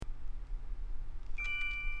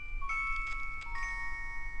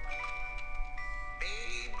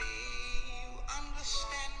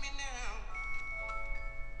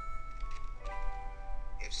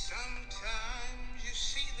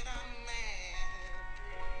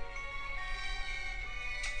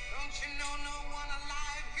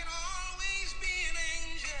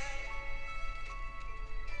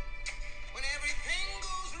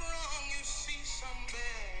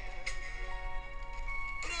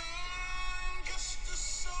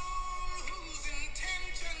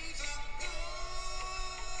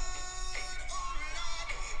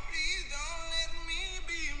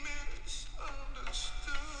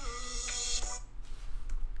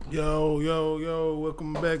Yo,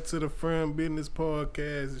 welcome back to the Firm Business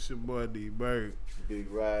Podcast. It's your boy D Burke.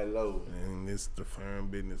 Big Ride Low. And it's the Firm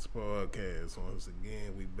Business Podcast. Once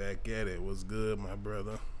again, we back at it. What's good, my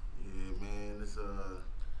brother? Yeah, man, it's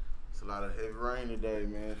a lot of heavy rain today,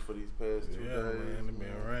 man, for these past 2 days. Yeah, man, it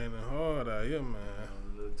been raining hard out here, man.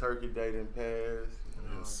 The Turkey Day didn't pass.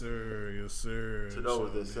 Yes, sir. To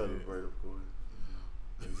those that celebrate, of course.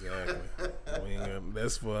 Exactly.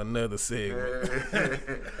 That's for another segment.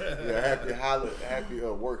 Yeah, happy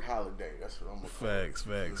work holiday. That's what I'm gonna call it. Facts.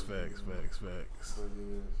 But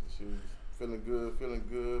yeah, she was feeling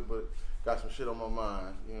good, but got some shit on my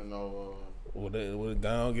mind, We'll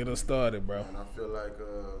go and get us started, bro. And I feel like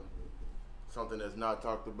something that's not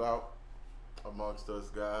talked about amongst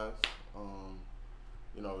us guys.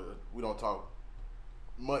 We don't talk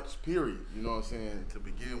much, period. You know what I'm saying, to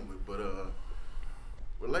begin with, but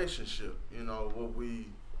relationship, what we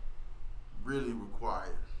really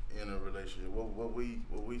require in a relationship, what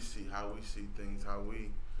we see, how we see things, how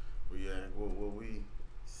we react, what we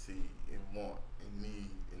see and want and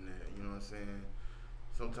need in that. You know what I'm saying?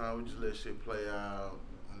 Sometimes we just let shit play out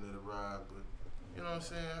and let it ride, but you know what I'm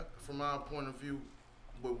saying? From our point of view,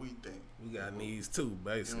 what we think. We got needs too,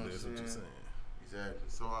 basically. That's what you're saying. Exactly.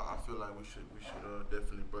 So I feel like we should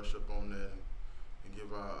definitely brush up on that and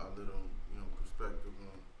give our little perspective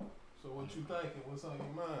on. So what you thinking? What's on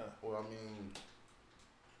your mind? Well, I mean,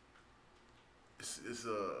 it's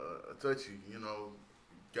a touchy,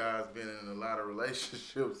 guys been in a lot of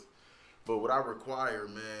relationships, but what I require,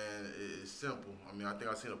 man, is simple. I mean, I think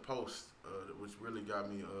I seen a post which really got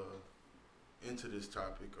me into this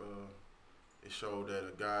topic. It showed that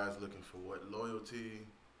a guy's looking for what? Loyalty,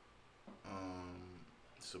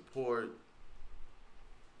 support,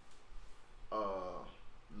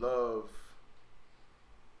 love,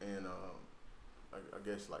 and I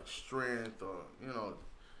guess like strength, or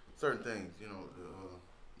certain things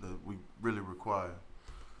that we really require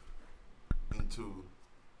into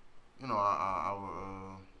our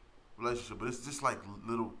relationship. But it's just like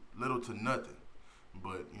little to nothing.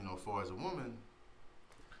 But as far as a woman,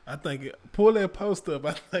 I think pull that post up.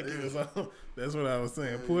 I think it was on. That's what I was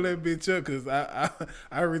saying. Pull that bitch up, cause I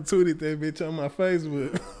retweeted that bitch on my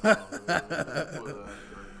Facebook.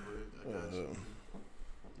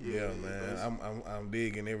 Yeah, man. I'm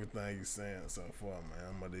digging everything you saying so far, man.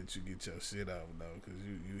 I'm gonna let you get your shit out though, cause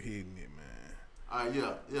you hitting it, man.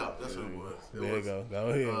 Yeah, that's what it was. There you go. Go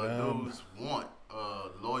ahead. Dudes want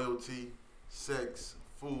loyalty, sex,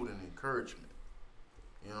 food, and encouragement.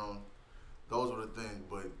 Those were the things.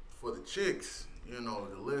 But for the chicks, the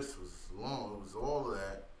list was long. It was all of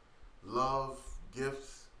that: love,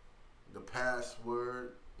 gifts, the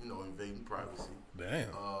password, invading privacy.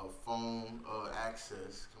 Damn. Phone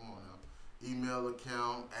access. Come on now. Email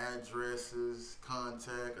account, addresses,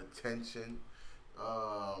 contact, attention,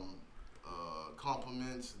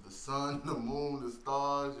 compliments, the sun, the moon, the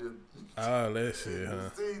stars. That shit, huh?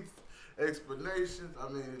 Receipts, explanations. I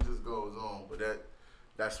mean, it just goes on. But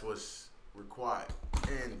that's what's required,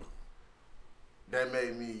 and that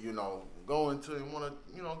made me, go into and want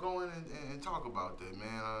to, go in and talk about that,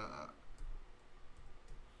 man.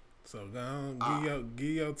 So go on, give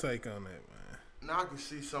your take on that, man. Now I can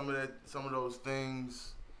see some of those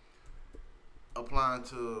things applying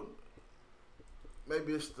to,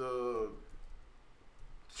 maybe it's the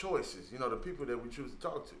choices, the people that we choose to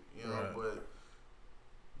talk to, Right. But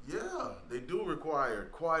yeah, they do require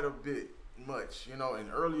quite a bit much, and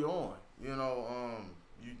early on,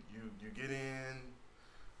 you get in,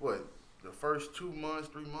 what, the first 2 months,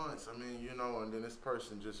 3 months, I mean, and then this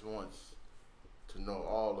person just wants to know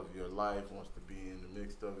all of your life, wants to be in the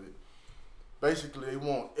mix of it. Basically, they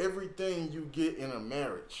want everything you get in a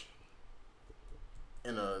marriage,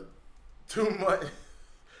 in a 2-month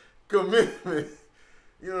commitment,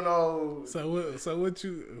 So what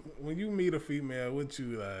you, when you meet a female, what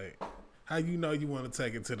you like? How you know you want to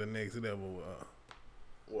take it to the next level?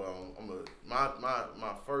 Well, my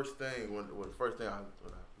first thing, the first thing I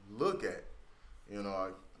look at,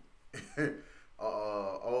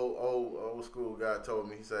 old school guy told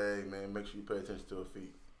me, he said, hey man, make sure you pay attention to her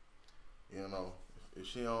feet.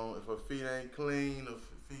 If her feet ain't clean, if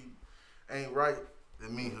her feet ain't right,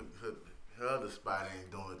 that means her other spot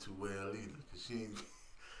ain't doing too well either, cause she ain't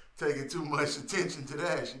taking too much attention to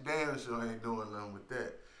that. She damn sure ain't doing nothing with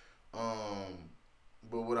that.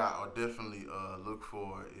 But what I definitely look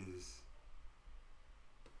for is,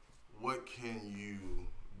 what can you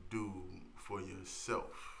do for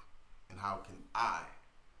yourself, and how can I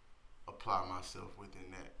apply myself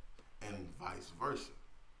within that, and vice versa.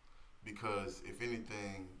 Because if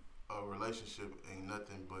anything, a relationship ain't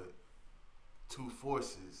nothing but two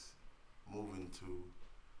forces moving to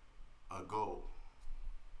a goal.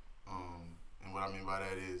 And what I mean by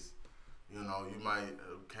that is, you know, you might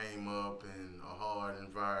have came up in a hard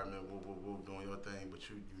environment, doing your thing, but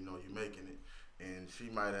you know, you're making it. And she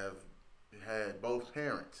might have had both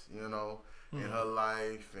parents, you know, in her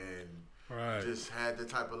life, and just had the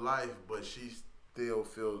type of life, but she still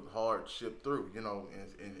feels hardship through, you know,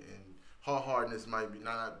 and her hardness might be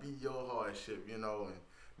not be your hardship, you know, and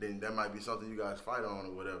then that might be something you guys fight on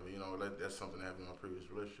or whatever, you know, like that's something that happened in my previous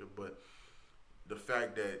relationship. But the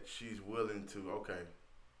fact that she's willing to, okay,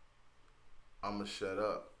 I'm gonna shut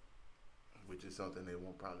up, which is something they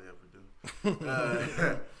won't probably ever do.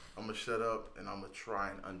 I'm gonna shut up and I'm gonna try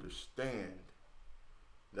and understand.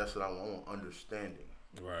 That's what I want, understanding.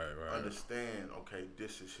 Right. Understand, okay,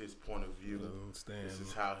 this is his point of view. Understand. This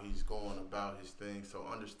is how he's going about his thing. So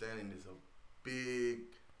understanding is a big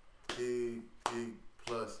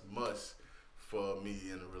plus must for me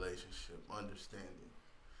in a relationship. Understanding.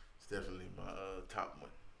 It's definitely my top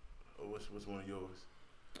one. What's one of yours?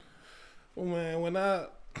 Well, man, when I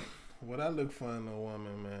look for in a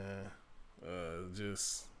woman, man,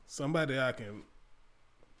 just somebody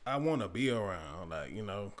I want to be around, like, you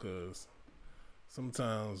know, because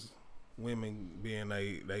sometimes women be in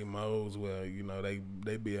they modes where, you know,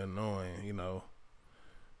 they be annoying, you know.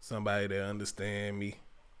 Somebody that understand me,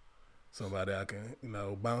 somebody I can, you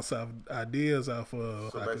know, bounce off ideas off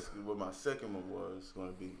of. So basically, what my second one was going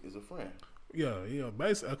to be is a friend. Yeah,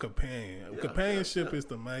 basically a companion. Companionship is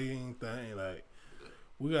the main thing. Like,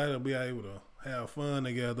 we gotta be able to have fun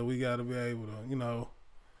together. We gotta be able to, you know,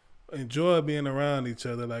 enjoy being around each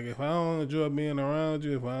other. Like, if I don't enjoy being around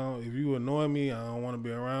you, if you annoy me, I don't want to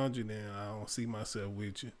be around you, then I don't see myself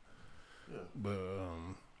with you. Yeah. But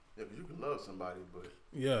yeah, 'cause you can love somebody, but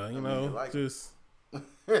yeah, you know, like just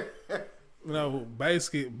you know,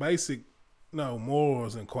 basic, no,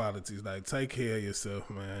 morals and qualities. Like, take care of yourself,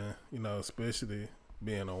 man. You know, especially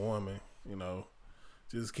being a woman. You know,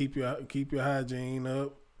 just keep your hygiene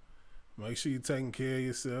up. Make sure you're taking care of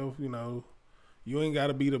yourself. You know, you ain't got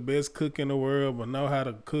to be the best cook in the world, but know how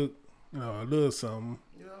to cook. You know, a little something.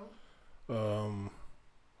 You know.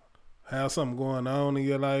 Have something going on in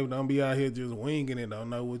your life. Don't be out here just winging it. Don't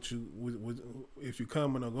know what if you're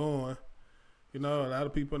coming or going. You know, a lot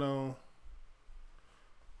of people don't.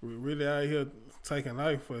 We're really out here taking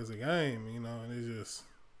life as a game, you know, and it's just,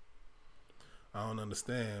 I don't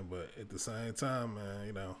understand. But at the same time, man,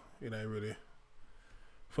 you know, it ain't really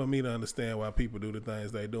for me to understand why people do the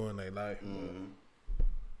things they do in their life. Mm-hmm.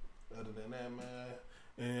 But other than that, man,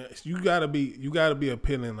 and you gotta be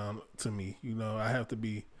appealing to me. You know, I have to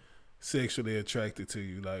be sexually attracted to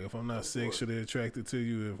you. Like, if I'm not sexually attracted to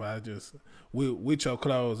you, if I just with your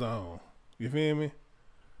clothes on, you feel me?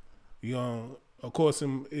 You don't. Of course,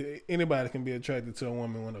 anybody can be attracted to a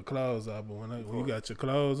woman when her clothes are, but when you got your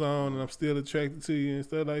clothes on and I'm still attracted to you and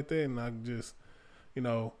stuff like that, and I just, you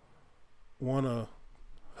know, want to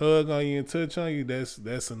hug on you and touch on you,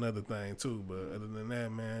 that's another thing too. But other than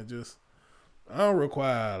that, man, just, I don't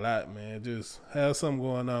require a lot, man. Just have something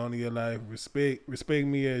going on in your life. Respect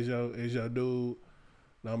me as your dude.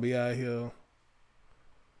 Don't be out here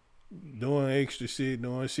doing extra shit,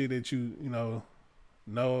 doing shit that you know,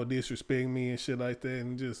 disrespect me and shit like that,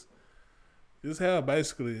 and just have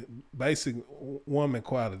basic woman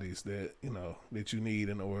qualities that, you know, that you need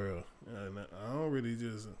in the world. And I don't really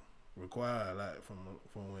just require a lot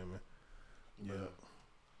from women.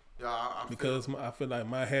 Yeah, because I feel like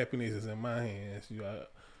my happiness is in my hands.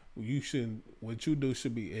 You shouldn't. What you do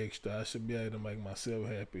should be extra. I should be able to make myself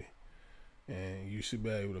happy, and you should be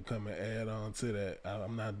able to come and add on to that.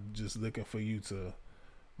 I'm not just looking for you to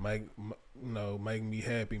make me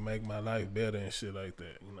happy, make my life better and shit like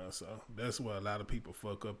that, you know. So that's what a lot of people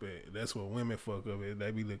fuck up at. That's what women fuck up at. They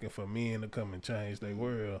be looking for men to come and change their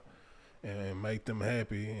world and make them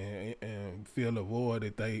happy and fill a void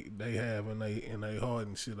that they have in their heart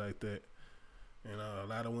and shit like that. And a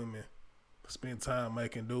lot of women spend time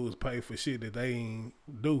making dudes pay for shit that they ain't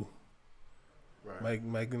do. Right.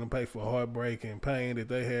 Making them pay for heartbreak and pain that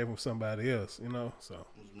they have from somebody else, you know. So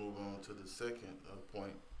let's move on to the second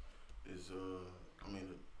point. Is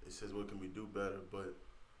it says what can we do better, but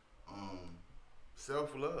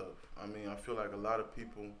self-love. I mean, I feel like a lot of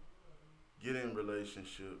people get in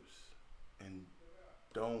relationships and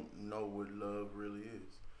don't know what love really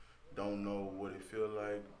is. Don't know what it feels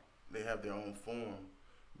like. They have their own form,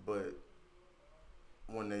 but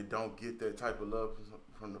when they don't get that type of love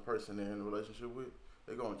from the person they're in a relationship with,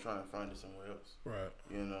 they're gonna try and find it somewhere else. Right.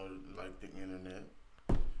 You know, like the internet,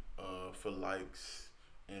 for likes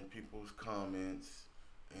and people's comments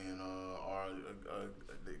and or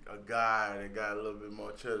a guy that got a little bit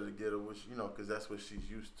more cheddar to get her, which because that's what she's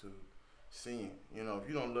used to seeing. If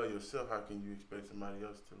you don't love yourself, how can you expect somebody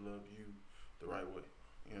else to love you the right way?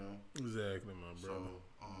 Exactly, my brother.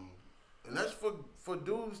 So, and that's for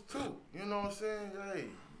dudes too. You know what I'm saying? Hey,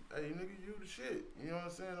 nigga, you the shit. You know what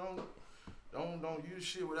I'm saying? Don't use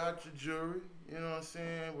shit without your jewelry. You know what I'm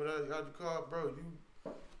saying? Without your car, bro.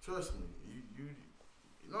 You trust me.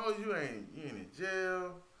 You ain't in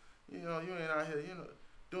jail. You ain't out here.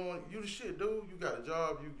 Doing you the shit, dude. You got a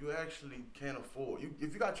job. You actually can afford.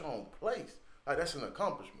 If you got your own place, like that's an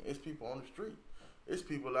accomplishment. It's people on the street. It's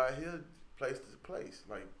people out here, place to place.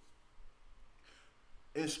 Like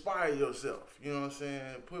inspire yourself. You know what I'm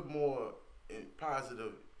saying? Put more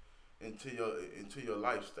positive into your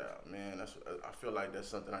lifestyle, man. I feel like that's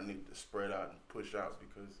something I need to spread out and push out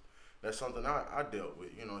because that's something I dealt with,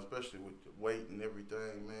 especially with the weight and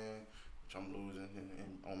everything, man, which I'm losing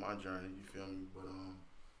on my journey. You feel me? But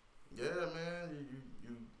yeah, man,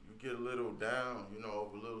 you get a little down,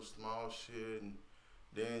 over a little small shit, and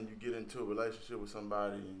then you get into a relationship with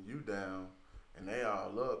somebody and you down, and they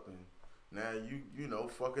all up, and now you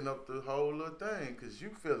fucking up the whole little thing because you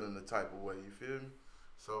feeling the type of way. You feel me?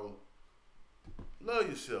 So love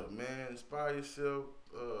yourself, man. Inspire yourself.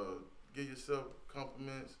 Give yourself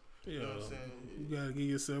compliments. Yeah, you know what I'm saying? You gotta give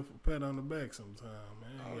yourself a pat on the back sometime,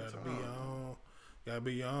 man. You gotta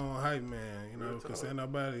be your own hype man, because ain't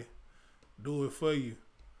nobody do it for you.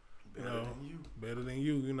 Better than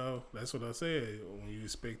you. That's what I said. When you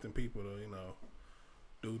expecting people to,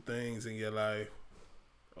 do things in your life,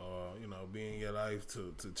 or be in your life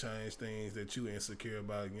to change things that you insecure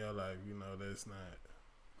about in your life, that's not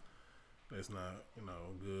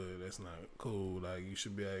good. That's not cool. Like, you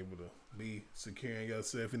should be able to be secure in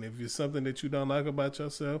yourself, and if it's something that you don't like about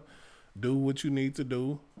yourself, do what you need to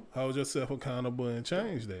do. Hold yourself accountable and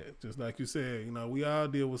change that. Just like you said, we all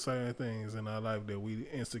deal with certain things in our life that we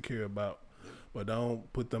insecure about, but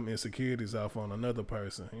don't put them insecurities off on another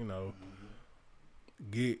person.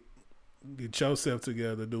 Get yourself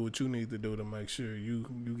together. Do what you need to do to make sure you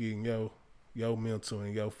getting your mental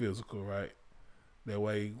and your physical right. That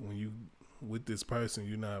way, when you with this person,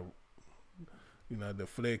 you're not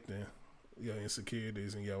deflecting your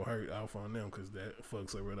insecurities and your hurt off on them, because that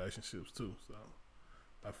fucks up relationships too. So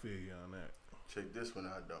I feel you on that. Check this one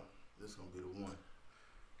out though. This gonna be the one.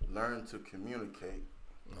 Learn to communicate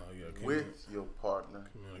with your partner,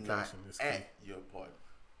 not at your partner.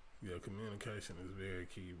 Yeah, communication is very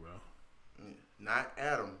key, bro. Yeah. Not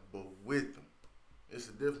at them, but with them. It's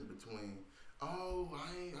the difference between,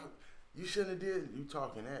 you shouldn't have did. You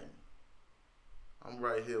talking at me. I'm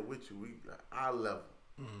right here with you. We eye level.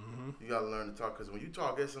 Mm-hmm. You gotta learn to talk, because when you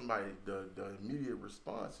talk at somebody, the immediate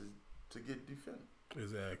response is to get defended.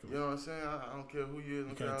 Exactly. You know what I'm saying? I don't care who you is.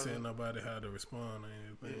 You can't tell nobody how to respond or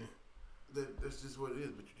anything. Yeah. That's just what it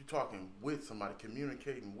is. But you're talking with somebody,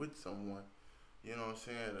 communicating with someone. You know what I'm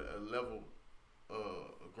saying? A level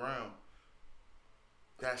ground.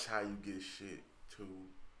 That's how you get shit to.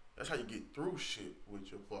 That's how you get through shit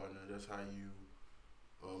with your partner. That's how you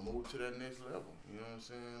move to that next level. You know what I'm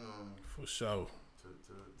saying? For sure.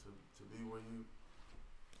 To be where you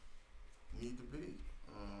need to be.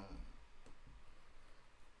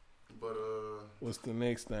 What's the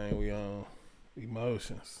next thing we on?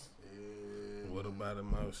 Emotions. Yeah. What about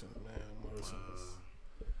emotions, man?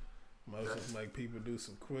 Emotions make people do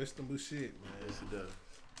some questionable shit, man. Yes, it does.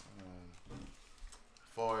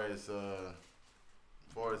 As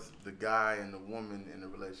far as the guy and the woman in the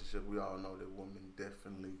relationship, we all know that woman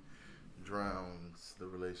definitely drowns the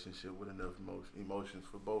relationship with enough emotions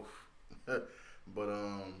for both. But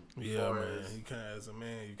yeah, man, you can't, as a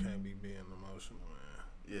man, you can't be being emotional, man.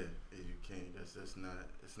 Yeah, you can't. It's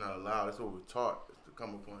not allowed. It's what we're taught to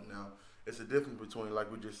come upon now. It's a difference between,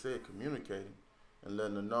 like we just said, communicating and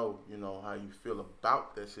letting her know, how you feel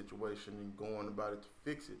about that situation and going about it to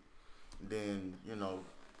fix it. Then,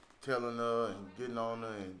 telling her and getting on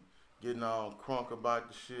her and getting all crunk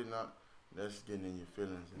about the shit. That's getting in your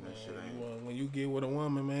feelings, and that shit ain't. When you get with a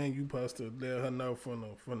woman, man, you supposed to let her know from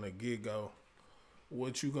the get go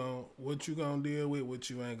what you gonna deal with, what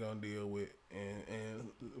you ain't gonna deal with,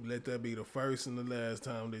 and let that be the first and the last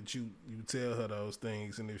time that you tell her those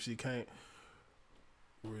things. And if she can't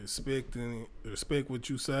respect what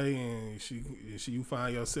you say, and you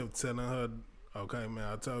find yourself telling her, okay,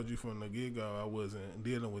 man, I told you from the get go I wasn't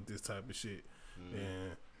dealing with this type of shit,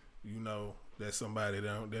 and that's somebody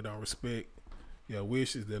that don't respect your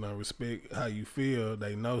wishes, they don't respect how you feel.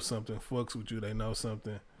 They know something fucks with you. They know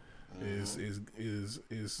something is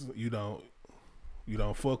you don't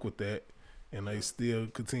fuck with that. and they still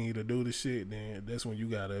continue to do the shit, then that's when you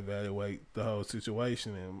gotta evaluate the whole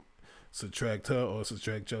situation and subtract her or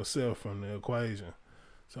subtract yourself from the equation.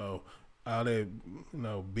 So all that,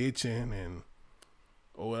 bitching and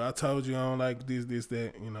well, I told you I don't like this,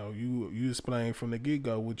 that. You explained from the get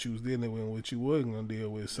go what you was dealing with and what you wasn't gonna deal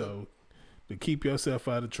with. So to keep yourself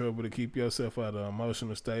out of trouble, to keep yourself out of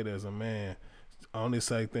emotional state as a man, only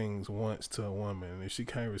say things once to a woman. And if she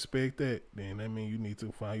can't respect that, then that means you need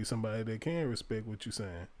to find you somebody that can respect what you're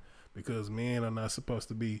saying. Because men are not supposed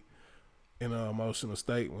to be in an emotional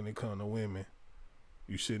state when it comes to women.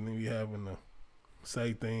 You shouldn't be having to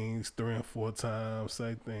say things 3 and 4 times,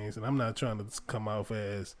 say things. And I'm not trying to come off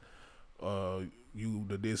as you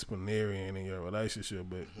the disciplinarian in your relationship,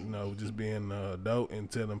 but just being an adult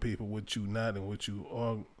and telling people what you not and what you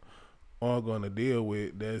are going to deal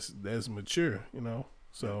with. That's mature,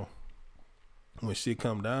 So when shit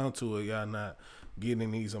come down to it, y'all not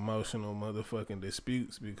getting these emotional motherfucking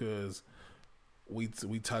disputes because we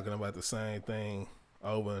talking about the same thing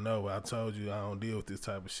over and over. I told you I don't deal with this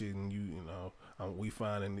type of shit, and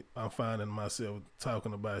I'm finding myself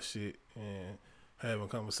talking about shit and having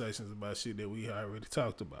conversations about shit that we already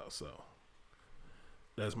talked about. So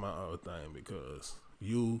that's my other thing, because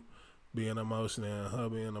you being emotional and her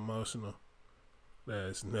being emotional,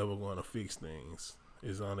 that's never going to fix things.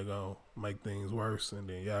 It's only going to make things worse, and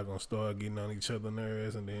then y'all going to start getting on each other's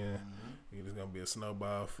nerves, and then it's going to be a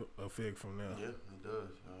snowball effect from there. Yeah, it does.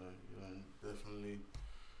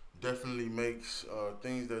 Definitely makes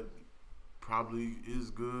things that probably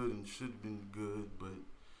is good and should have been good, but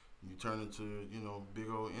you turn into, big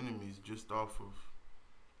old enemies just off of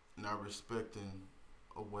not respecting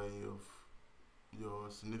a way of your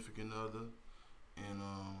significant other, and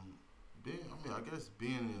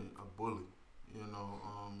being a bully, in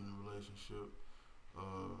a relationship,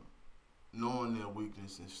 knowing their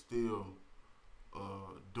weakness and still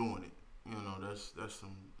doing it. That's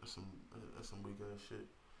some weak ass shit.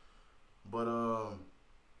 But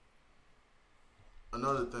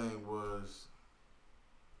another thing was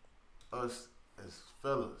us as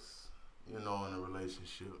fellas, in a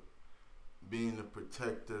relationship, being the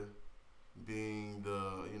protector, being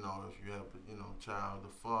the, if you have, child, the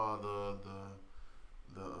father,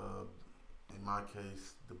 the in my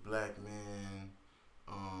case, the black man.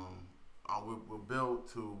 We're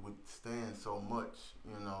built to withstand so much,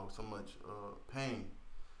 so much pain,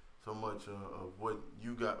 so much of what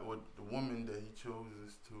the woman that he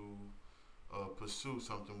chooses to pursue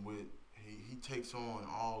something with. He takes on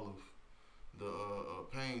all of the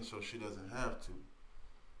pain so she doesn't have to.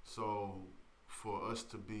 So for us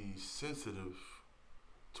to be sensitive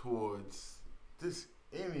towards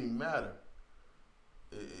any matter,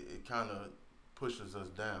 it kind of pushes us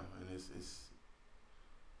down, and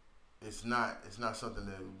it's not something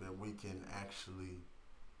that we can actually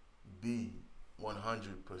be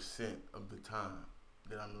 100% of the time.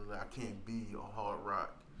 That I can't be a hard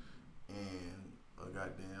rock and a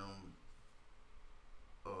goddamn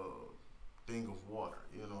thing of water,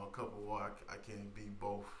 a cup of water. I can't be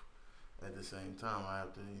both at the same time. I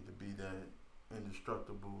have to either be that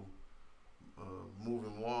indestructible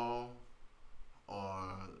moving wall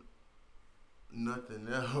or nothing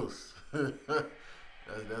else.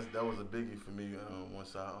 That was a biggie for me.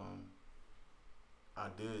 Once I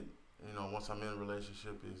did, once I'm in a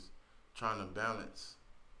relationship, is trying to balance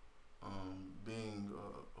being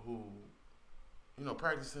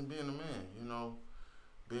practicing being a man,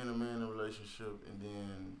 being a man in a relationship, and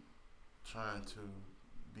then trying to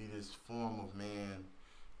be this form of man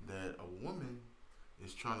that a woman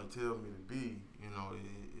is trying to tell me to be.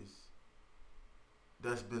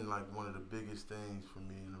 That's been like one of the biggest things for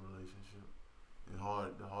me in a relationship, and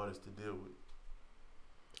the hardest to deal with.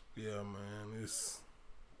 Yeah, man,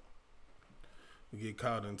 we get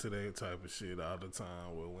caught into that type of shit all the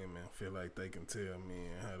time, where women feel like they can tell men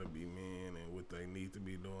how to be men and what they need to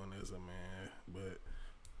be doing as a man. But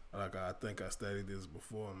like I think I stated this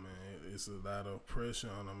before, man, it's a lot of pressure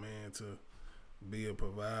on a man to be a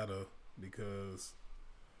provider, because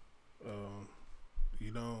you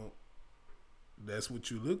don't. That's what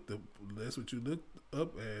you looked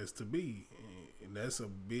up as to be, and that's a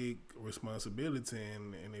big responsibility.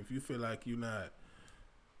 And if you feel like you're not,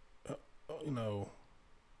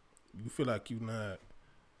 you feel like you're not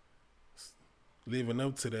living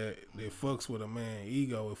up to that, it fucks with a man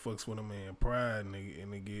ego, it fucks with a man pride, and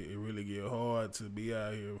it really get hard to be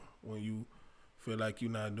out here when you feel like you're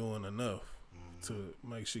not doing enough to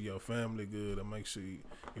make sure your family good, or make sure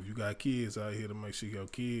if you got kids out here, to make sure your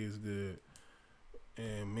kids good.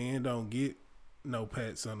 And men don't get no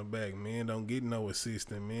pats on the back. Men don't get no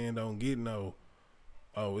assistant. Men don't get no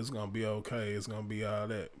oh, it's gonna be okay, it's gonna be all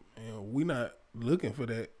that. And we not looking for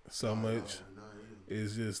that so much. No,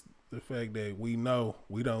 It's just the fact that we know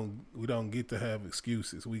we don't get to have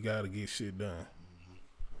excuses. We gotta get shit done.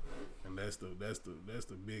 And that's the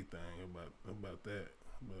big thing about that.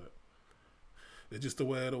 But it's just the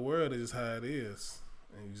way of the world, it's just how it is.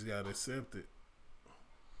 And you just gotta accept it.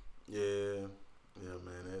 yeah,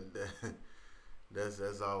 man.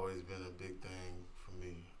 That's always been a big thing for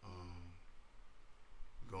me.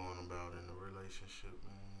 Going about in a relationship,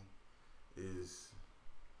 man, is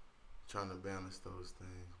trying to balance those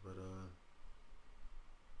things. But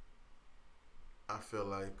I feel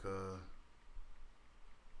like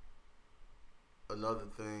another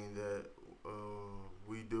thing that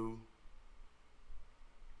we do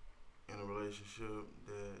in a relationship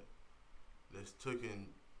that's taken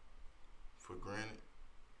for granted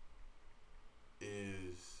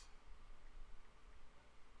is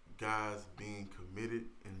guys being committed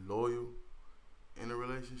and loyal in a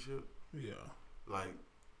relationship. Yeah. Like,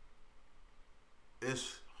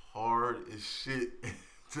 it's hard as shit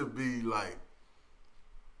to be like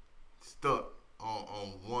stuck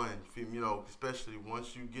on one female, especially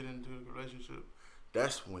once you get into a relationship.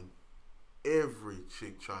 That's when every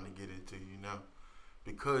chick trying to get into you now,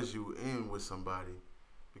 because you in with somebody,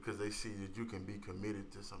 because they see that you can be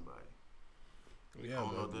committed to somebody. Yeah, I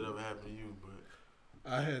don't know if that ever happened to you,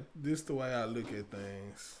 but I had this the way I look at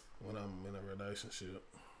things when I'm in a relationship.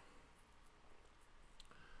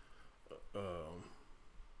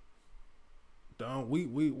 Don't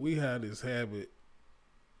we have this habit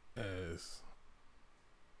as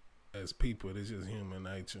people, it's just human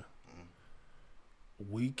nature.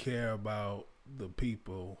 We care about the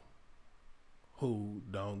people who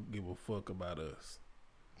don't give a fuck about us.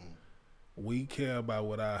 We care about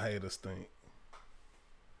what our haters think.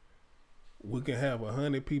 We can have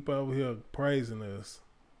 100 people over here praising us,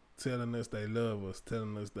 telling us they love us,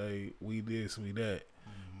 telling us we this, we that.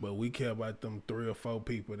 But we care about them 3 or 4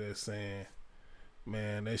 people that's saying,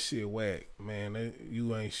 man, that shit whack. Man,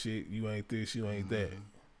 you ain't shit. You ain't this. You ain't that.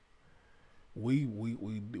 We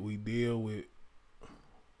deal with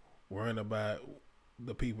worrying about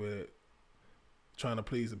the people that trying to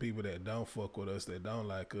please the people that don't fuck with us, that don't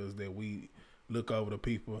like us. That we look over the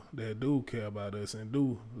people that do care about us and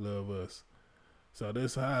do love us. So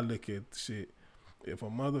that's how I look at shit. If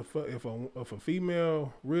a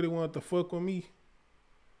female really wanted to fuck with me,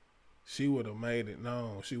 she would have made it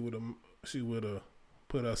known. She would have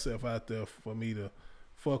put herself out there for me to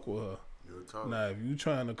fuck with her. Now, if you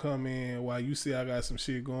trying to come in while you see I got some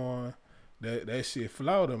shit going, that shit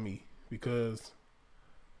flawed to me, because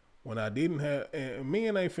when I didn't have, and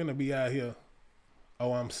men ain't finna be out here,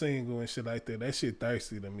 oh, I'm single and shit like that. That shit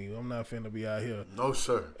thirsty to me. I'm not finna be out here, no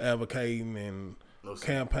sir, advocating and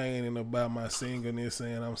campaigning about my singleness,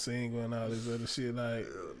 saying I'm single and all this other shit. Like,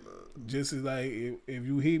 just as like if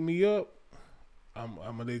you hit me up, I'm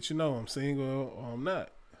gonna let you know I'm single or I'm not.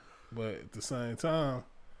 But at the same time,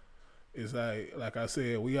 it's like I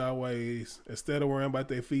said, we always, instead of worrying about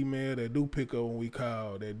that female that do pick up when we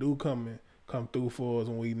call, that do come through for us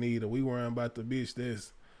when we need her, we worrying about the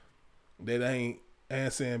bitch that ain't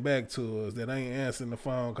answering back to us, that ain't answering the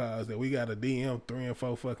phone calls, that we got to DM 3 and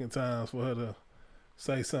 4 fucking times for her to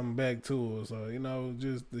say something back to us, or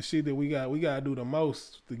just the shit that we gotta do the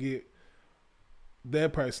most to get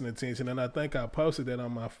that person attention. And I think I posted that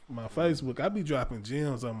on my Facebook. I be dropping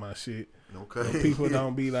gems on my shit. Okay. So people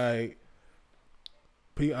don't be like,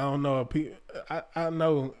 I don't know. I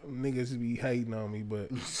know niggas be hating on me,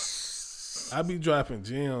 but I be dropping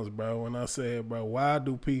gems, bro. When I said, bro, why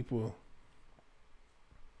do people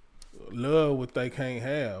love what they can't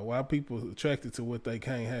have? Why people attracted to what they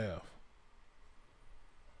can't have?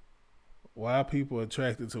 Why are people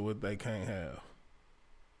attracted to what they can't have?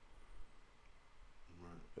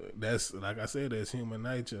 That's, like I said, that's human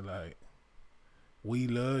nature. Like, we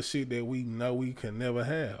love shit that we know we can never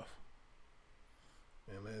have.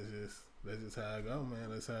 And that's just how I go, man.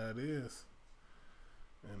 That's how it is.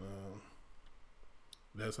 And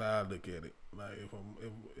that's how I look at it. Like,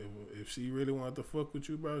 if she really wanted to fuck with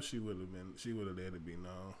you, bro, she would have let it be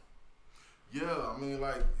known. Yeah, I mean,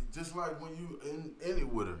 like, just like when you in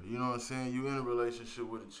it with her, you know what I'm saying? You in a relationship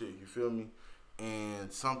with a chick, you feel me?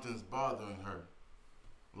 And something's bothering her.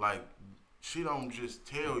 Like, she don't just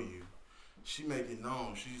tell you. She make it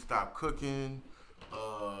known. She stop cooking.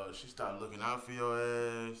 She start looking out for your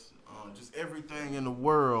ass. Just everything in the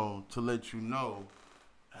world to let you know,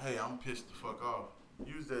 hey, I'm pissed the fuck off.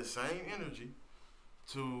 Use that same energy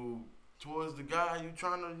towards the guy you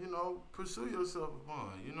trying to, pursue yourself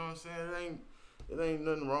upon. You know what I'm saying? It ain't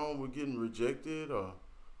nothing wrong with getting rejected or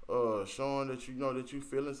showing that you know that you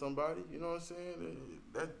feeling somebody. You know what I'm saying?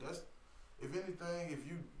 That's if anything, if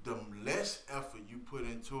you the less effort you put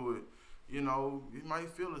into it, you know, you might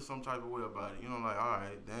feel it some type of way about it. You know, like, all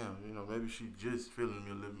right, damn, you know, maybe she just feeling me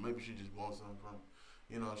a little. Maybe she just wants something from,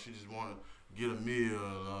 you know, she just want to get a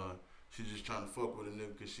meal. She just trying to fuck with a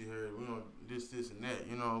nigga because she heard, you know, this, and that,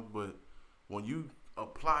 you know. But when you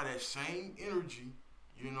apply that same energy,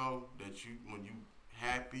 you know, that you when you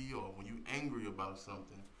happy or when you angry about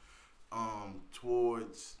something,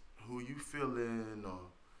 towards who you feeling or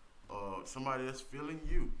somebody that's feeling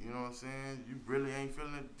you. You know what I'm saying? You really ain't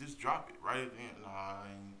feeling it, just drop it right at the end. Nah, I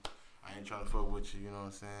ain't trying to fuck with you, you know what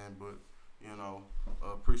I'm saying? But, you know,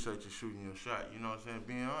 appreciate you shooting your shot. You know what I'm saying?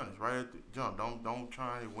 Being honest, right at the jump. Don't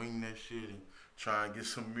try and wing that shit and try and get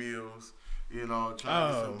some meals. You know,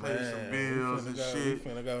 trying to pay some bills and shit.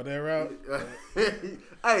 We finna go that route.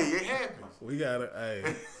 Hey, it happens. We gotta,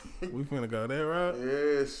 we finna go that route.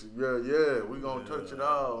 Yes, yeah. We gonna touch it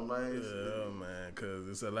all, man. Yeah, man. Cause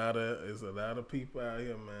it's a lot of people out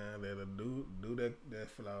here, man, that'll do that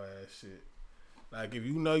flow ass shit. Like if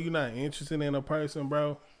you know you're not interested in a person,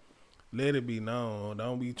 bro, let it be known.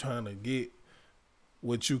 Don't be trying to get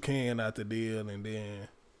what you can out the deal and then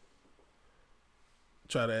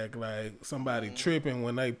try to act like somebody tripping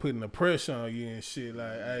when they putting the pressure on you and shit.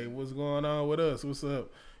 Like, hey, what's going on with us? What's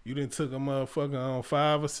up? You done took a motherfucker on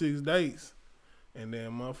 5 or 6 dates, and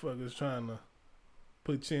then motherfuckers trying to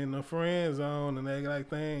put you in the friend zone and act like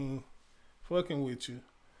they ain't fucking with you.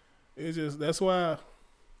 It's just that's why.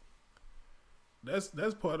 That's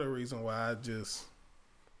part of the reason why I just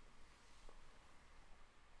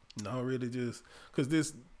don't really just because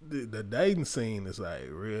the dating scene is like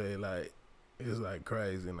really like. It's like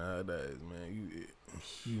crazy nowadays, man.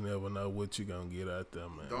 You never know what you gonna get out there,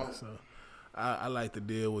 man. Don't. So I like to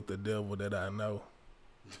deal with the devil that I know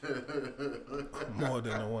more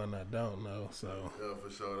than the one I don't know. So yeah,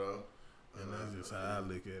 for sure though. And that's just how I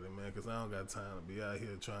look at it, man. Cause I don't got time to be out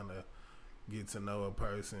here trying to get to know a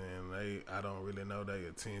person and I don't really know their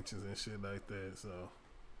intentions and shit like that. So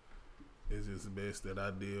it's just best that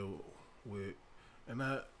I deal with, and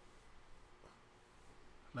not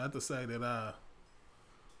to say that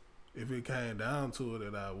if it came down to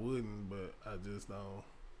it, that I wouldn't, but I just don't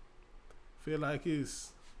feel like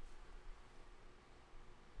it's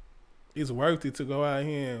worth it to go out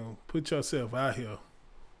here and put yourself out here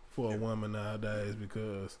for a woman nowadays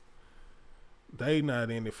because they not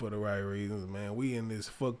in it for the right reasons, man. We in this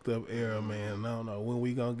fucked up era, man. I don't know when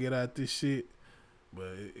we gonna get out this shit,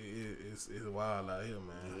 but it's wild out here,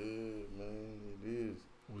 man. Yeah, man, it is.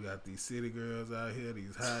 We got these city girls out here,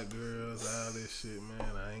 these hot girls, all this shit,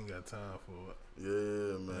 man. I ain't got time for it.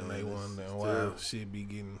 Yeah, man. And they wondering why shit be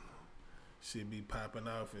popping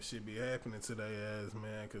off and shit be happening to their ass,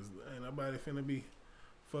 man. Cause ain't nobody finna be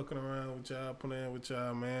fucking around with y'all, playing with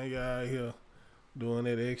y'all, man. Y'all out here doing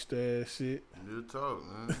that extra ass shit. Real talk,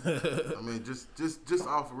 man. I mean, just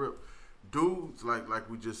off the rip, dudes like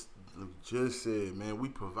we just said, man. We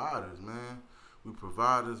providers, man. We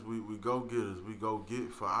providers, we go getters, we go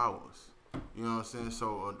get for ours. You know what I'm saying?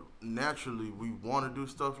 So naturally, we want to do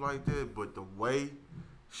stuff like that, but the way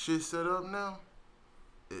shit set up now,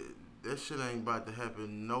 that shit ain't about to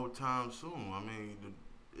happen no time soon. I mean,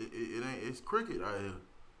 it ain't. It's cricket out here.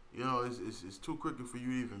 You know, it's too cricket for you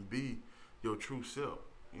to even be your true self.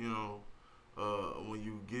 You know, when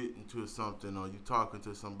you get into something or you talking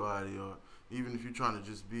to somebody, or even if you're trying to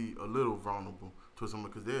just be a little vulnerable to someone,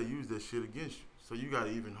 because they'll use that shit against you. So you gotta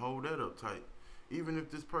even hold that up tight. Even if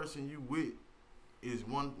this person you with is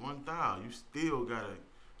one thou, you still gotta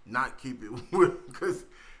not keep it with, because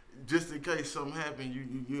just in case something happen,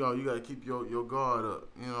 you know you gotta keep your guard up.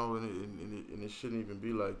 You know, and it shouldn't even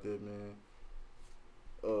be like that, man.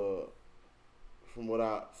 From what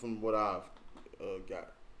I've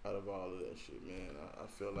got out of all of that shit, man, I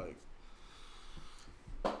feel like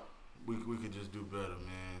we could just do better,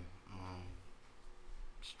 man.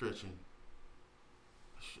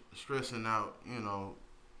 Stressing out, you know,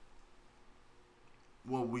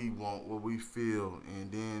 what we want, what we feel,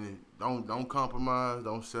 and then don't compromise,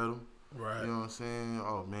 don't settle. Right. You know what I'm saying?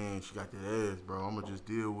 Oh man, she got that ass, bro. I'm gonna just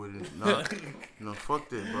deal with it. Nah, you know, fuck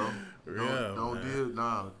that, bro.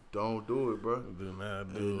 Don't do it, bro. Do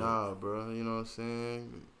not do it. Nah, bro. You know what I'm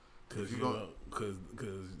saying? Cause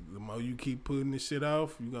the more you keep putting this shit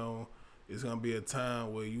off, it's gonna be a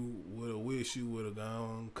time where you would have wished you would have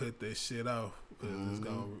gone cut that shit off. Cause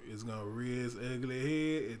it's gonna rear its ugly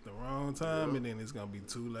head at the wrong time, and then it's gonna be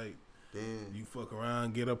too late. Then you fuck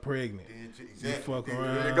around, get her pregnant. Exactly. You fuck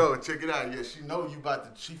around. There you go. Check it out. Yeah, she know you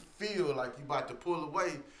she feel like you about to pull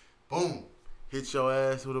away. Boom. hit your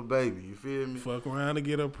ass with a baby. You feel me? Fuck around to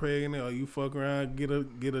get her pregnant, or you fuck around get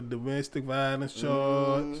a domestic violence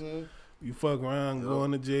charge. Mm-hmm. You fuck around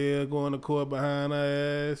going to jail, going to court behind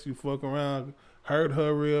her ass. You fuck around hurt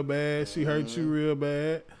her real bad. She hurt you real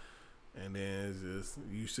bad. And then it's just,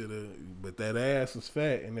 you should have, but that ass was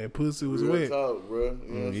fat and that pussy was Real wet. talk, bro. You know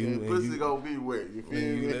what I'm saying? Pussy gonna be wet. You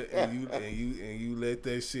feel me? And you let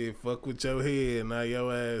that shit fuck with your head. Now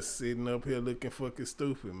your ass sitting up here looking fucking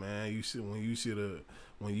stupid, man.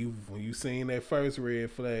 When you seen that first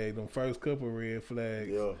red flag, them first couple red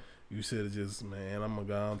flags, you should have just, man, I'm gonna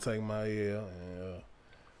go and take my L and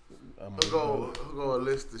I'm gonna go a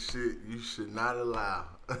list of shit you should not allow.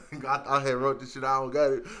 I had wrote this shit. I don't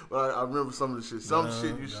got it, but I remember some of the shit. Some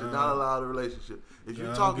shit you should not allow in a relationship. If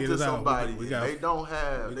you're talking to somebody, they don't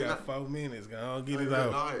have. We got 4 minutes. Go get it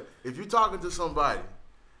out. If you're talking to somebody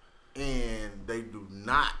and they do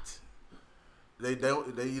not, they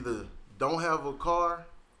either don't have a car,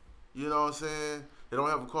 you know what I'm saying? They don't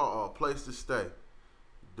have a car or a place to stay,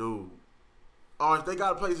 dude. Or if they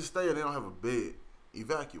got a place to stay and they don't have a bed,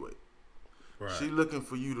 evacuate. Right. She looking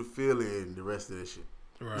for you to fill in the rest of this shit.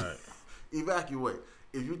 Right. Evacuate.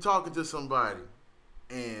 If you're talking to somebody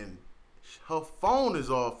and her phone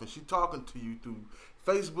is off and she talking to you through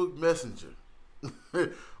Facebook Messenger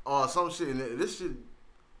or some shit, and this shit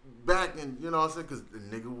back in, you know what I'm saying, because the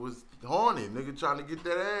nigga was horny, nigga trying to get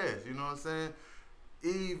that ass, you know what I'm saying?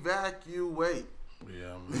 Evacuate.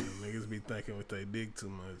 Yeah, man, niggas be thinking with their dick too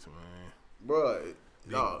much, man. Bruh.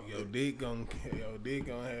 Your dick gonna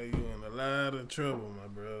have you in a lot of trouble, my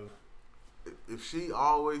brother. If she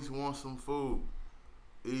always wants some food,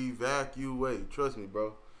 evacuate. Trust me,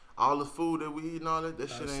 bro. All the food that we eat and all that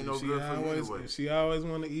shit ain't no good for you anyway. If she always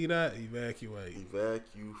want to eat out, evacuate.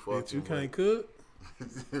 Fucking you can't cook?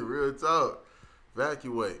 Real talk.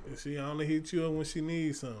 Evacuate. If she only hit you up when she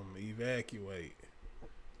needs something, evacuate.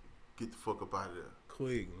 Get the fuck up out of there.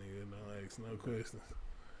 Quick, nigga. Don't ask no questions.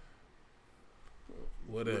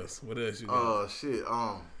 What else? What else you got? Shit.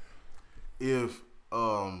 If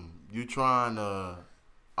you trying to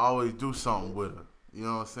always do something with her, you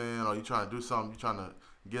know what I'm saying, or you trying to do something, you trying to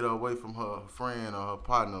get her away from her friend or her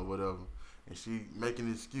partner or whatever, and she making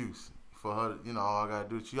an excuse for her, you know, all I gotta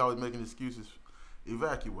do, she always making excuses,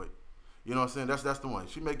 evacuate. You know what I'm saying? That's the one.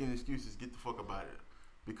 She making excuses, get the fuck up out of there.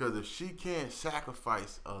 Because if she can't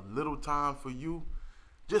sacrifice a little time for you,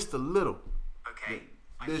 just a little, okay,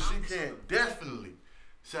 then she can't definitely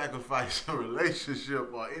sacrifice a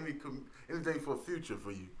relationship or anything for future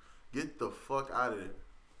for you. Get the fuck out of there.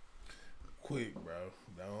 Quick, bro.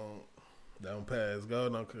 Don't pass go.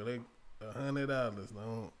 Don't collect $100.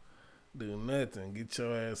 Don't do nothing. Get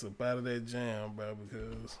your ass up out of that jam, bro,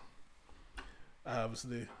 because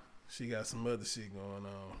obviously she got some other shit going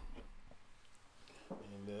on.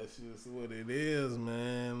 And that's just what it is,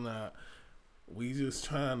 man. We just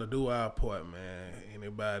trying to do our part, man.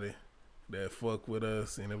 Anybody that fuck with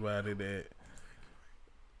us, anybody that,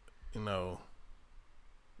 you know,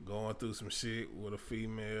 going through some shit with a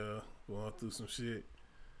female, going through some shit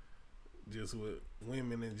just with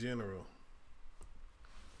women in general,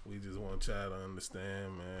 we just want y'all to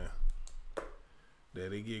understand, man,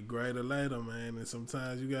 that it get greater later, man. And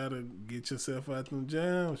sometimes you gotta get yourself out them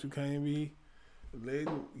jams. You can't be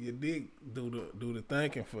letting your dick do the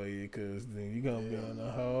thinking for you, because then you gonna be in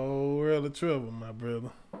a whole world of trouble, my brother.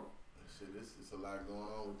 Shit, this is a lot going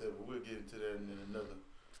on with that, but we'll get into that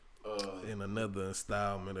in another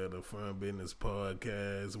installment of the Fun Business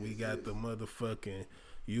Podcast. We got the motherfucking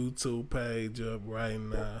YouTube page up right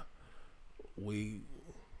now. We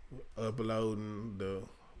uploading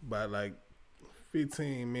about like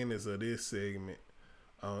 15 minutes of this segment,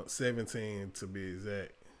 17 to be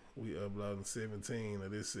exact. We uploading 17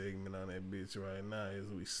 of this segment on that bitch right now as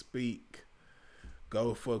we speak.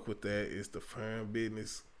 Go fuck with that. It's the Fun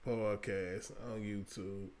Business Podcast on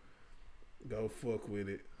YouTube. Go fuck with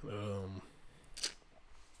it.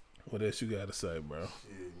 What else you gotta say, bro?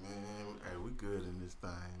 Shit, man. Hey, we good in this thing,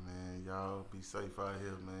 man. Y'all be safe out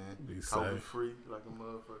here, man. Be COVID safe. free like a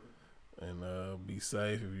motherfucker. And be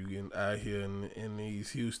safe if you getting out here in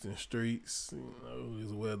these Houston streets. You know,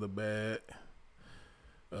 it's weather bad.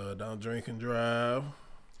 Don't drink and drive.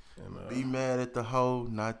 And be mad at the hoe,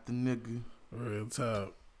 not the nigga. Real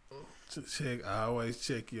talk. Check. I always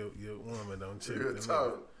check your woman. Don't check Real the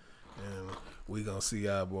talk. nigga. And we gonna see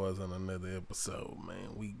y'all boys on another episode,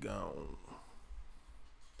 man. We gone.